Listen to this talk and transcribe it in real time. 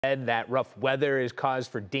That rough weather is cause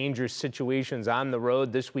for dangerous situations on the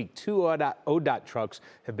road. This week, two ODOT trucks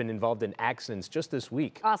have been involved in accidents just this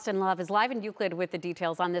week. Austin Love is live in Euclid with the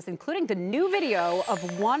details on this, including the new video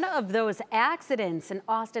of one of those accidents. And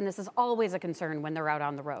Austin, this is always a concern when they're out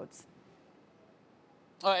on the roads.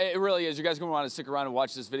 It really is. You guys are going to want to stick around and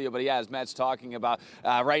watch this video. But yeah, as Matt's talking about,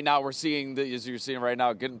 right now we're seeing, as you're seeing right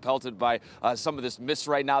now, getting pelted by some of this mist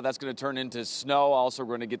right now. That's going to turn into snow. Also, we're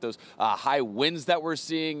going to get those high winds that we're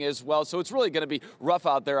seeing as well. So it's really going to be rough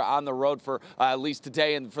out there on the road for at least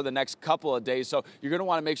today and for the next couple of days. So you're going to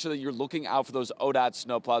want to make sure that you're looking out for those ODOT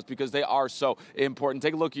snowplows because they are so important.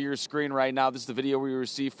 Take a look at your screen right now. This is the video we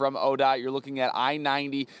received from ODOT. You're looking at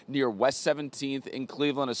I-90 near West 17th in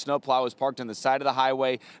Cleveland. A snowplow is parked on the side of the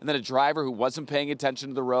highway, and then a driver who wasn't paying attention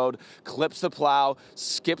to the road clips the plow,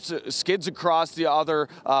 skids across the other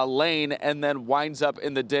lane, and then winds up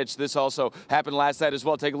in the ditch. This also happened last night as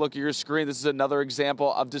well. Take a look at your screen. This is another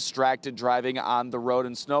example of distracted driving on the road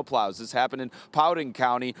in snowplows. This happened in Powhatan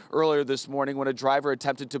County earlier this morning when a driver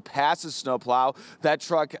attempted to pass a snowplow. That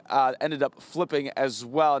truck ended up flipping as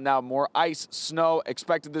well. Now, more ice, snow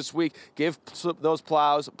expected this week. Give those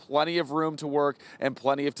plows plenty of room to work and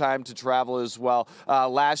plenty of time to travel as well.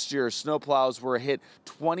 Last year, snowplows were hit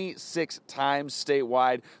 26 times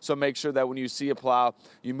statewide, so make sure that when you see a plow,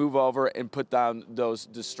 you move over and put down those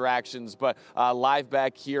distractions. But live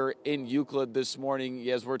back here in Euclid this morning,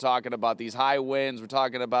 as we're talking about these high winds, we're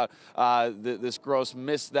talking about this gross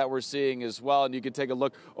mist that we're seeing as well. And you can take a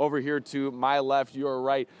look over here to my left, your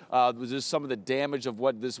right. This is some of the damage of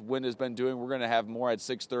what this wind has been doing. We're going to have more at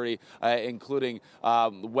 6:30, including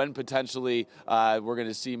when potentially we're going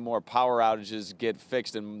to see more power outages get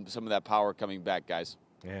fixed and some of that power coming back, guys.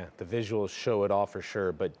 Yeah, the visuals show it all for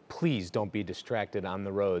sure, but please don't be distracted on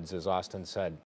the roads, as Austin said.